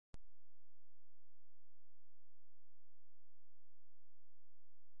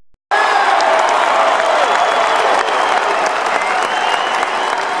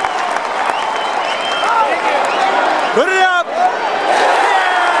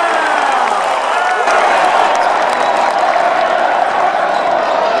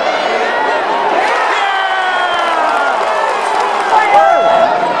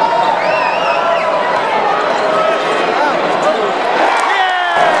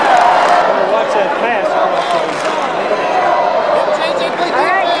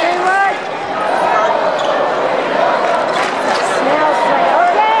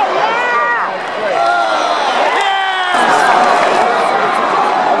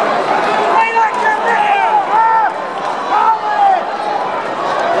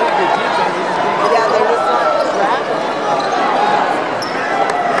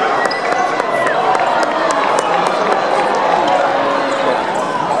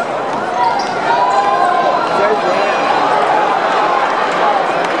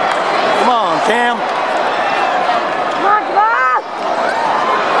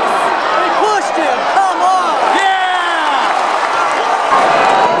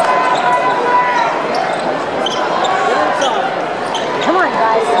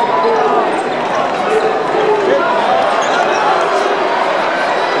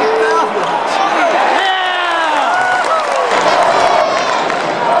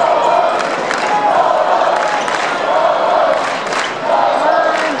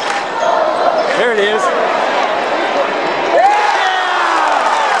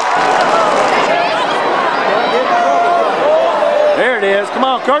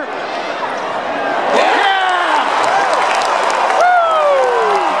Kurt.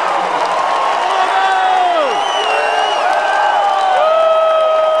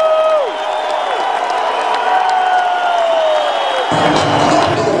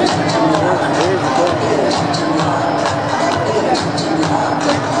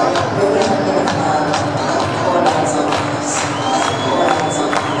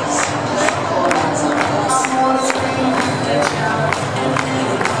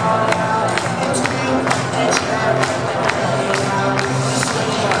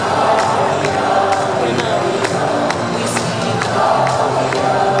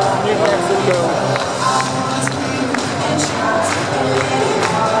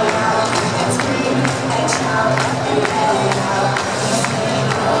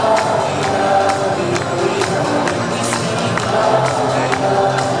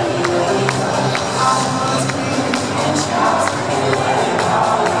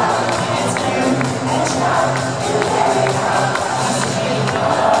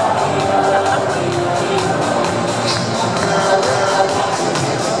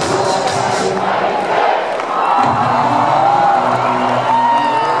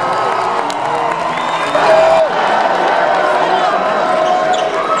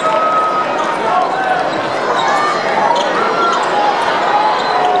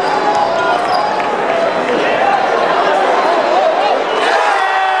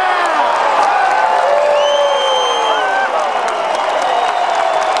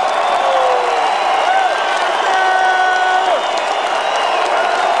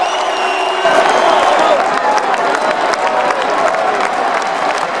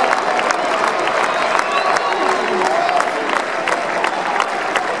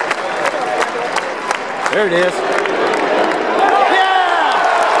 There it is. Yeah!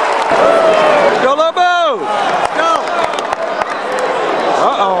 Go Lobos! Go!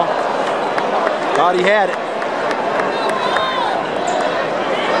 Uh-oh. Thought he had it.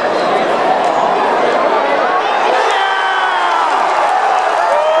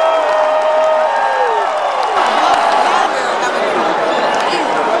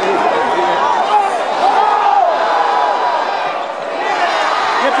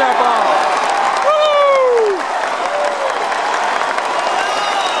 Get that ball.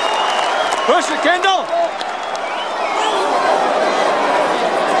 Push it, Kendall!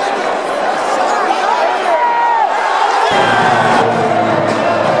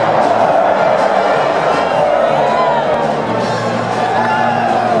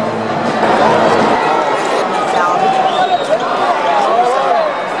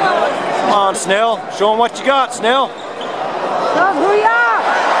 Come on, Snell. Show them what you got, Snell. Show them who you are.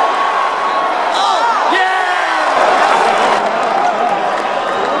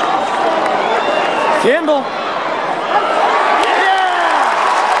 Kendall.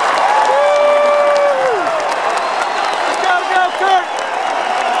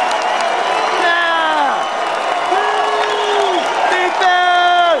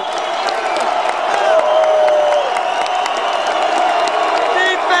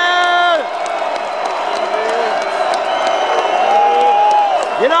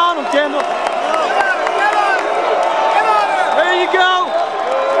 Get on him, Kendall. There you go.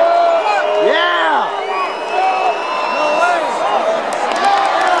 Yeah.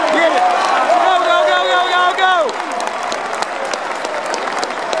 Get it. Go, go, go, go, go, go.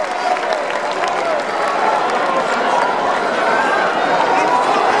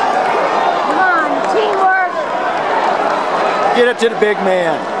 Come on, teamwork. Get it to the big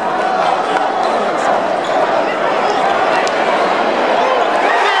man.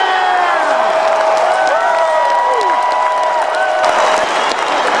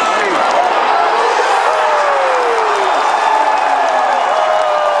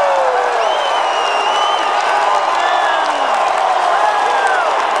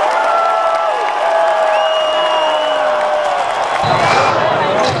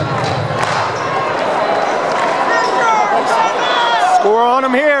 Score on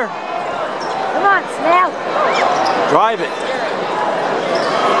him here. Come on, Snell. Drive it.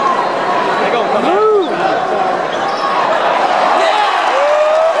 Move.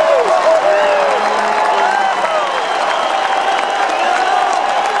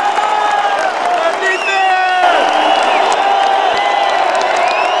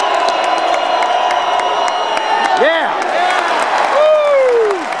 Yeah.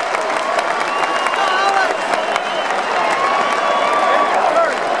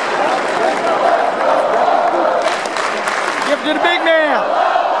 Give it to the big man.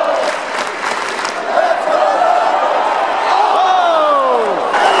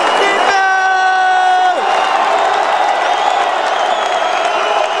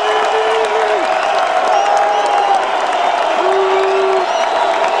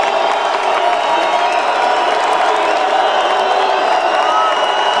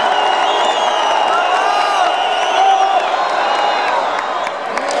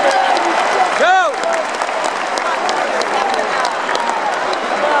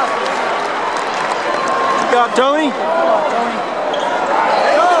 out, Tony.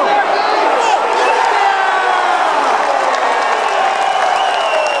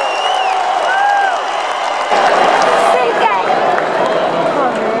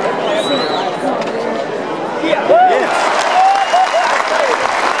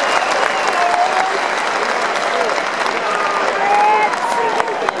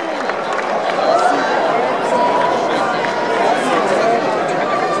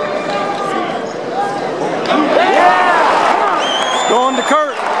 Going to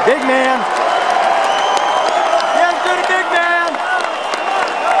Kurt, big man. Give it to the big man.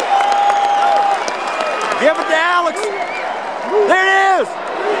 Give it to Alex. There it is.